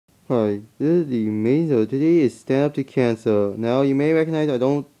Hi, this is the Mazo. Today is Stand Up to Cancer. Now, you may recognize I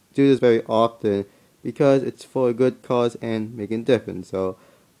don't do this very often because it's for a good cause and making a difference. So,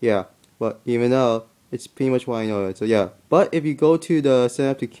 yeah. But even though it's pretty much why I know it. So, yeah. But if you go to the Stand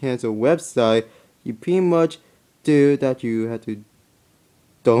Up to Cancer website, you pretty much do that. You have to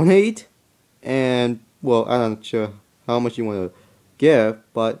donate, and well, I'm not sure how much you want to give,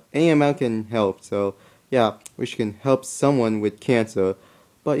 but any amount can help. So, yeah, which can help someone with cancer.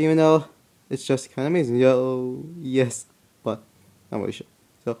 But even though it's just kind of amazing, yo, yes, but I'm really sure.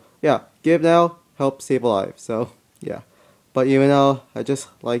 So yeah, give now, help save a life. So yeah, but even though I just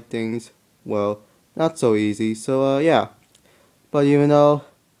like things, well, not so easy. So yeah, but even though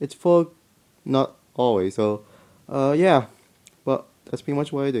it's for not always. So yeah, but that's pretty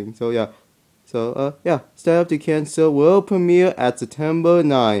much what I do. So yeah, yeah, Stand Up to Cancer will premiere at September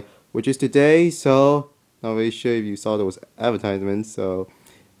 9, which is today. So not really sure if you saw those advertisements. So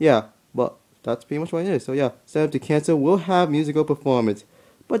yeah, but that's pretty much what it is. So yeah, Stand Up to Cancer will have musical performance,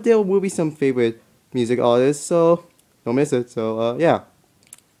 but there will be some favorite music artists, so don't miss it. So yeah,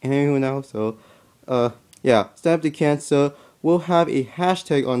 anywho now, so yeah, Stand Up to Cancer will have a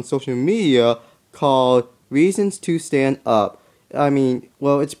hashtag on social media called Reasons to Stand Up. I mean,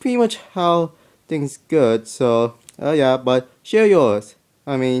 well, it's pretty much how things good. So yeah, but share yours.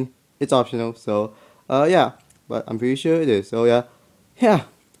 I mean, it's optional. So yeah, but I'm pretty sure it is. So yeah, yeah.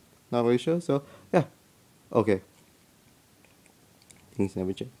 Not really sure. So yeah, okay. Things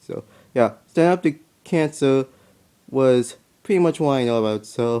never change. So yeah, Stand Up to Cancer was pretty much what I know about.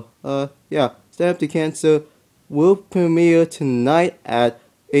 So yeah, Stand Up to Cancer will premiere tonight at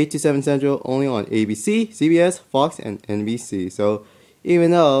 8 to 7 Central only on ABC, CBS, Fox, and NBC. So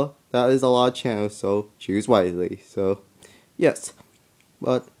even though that is a lot of channels, so choose wisely. So yes,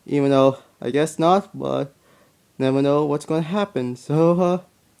 but even though I guess not, but never know what's gonna happen. So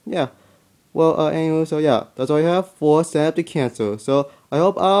yeah. Well, anyway, so yeah, that's all I have for Stand Up to Cancer. So I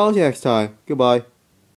hope I'll see you next time. Goodbye.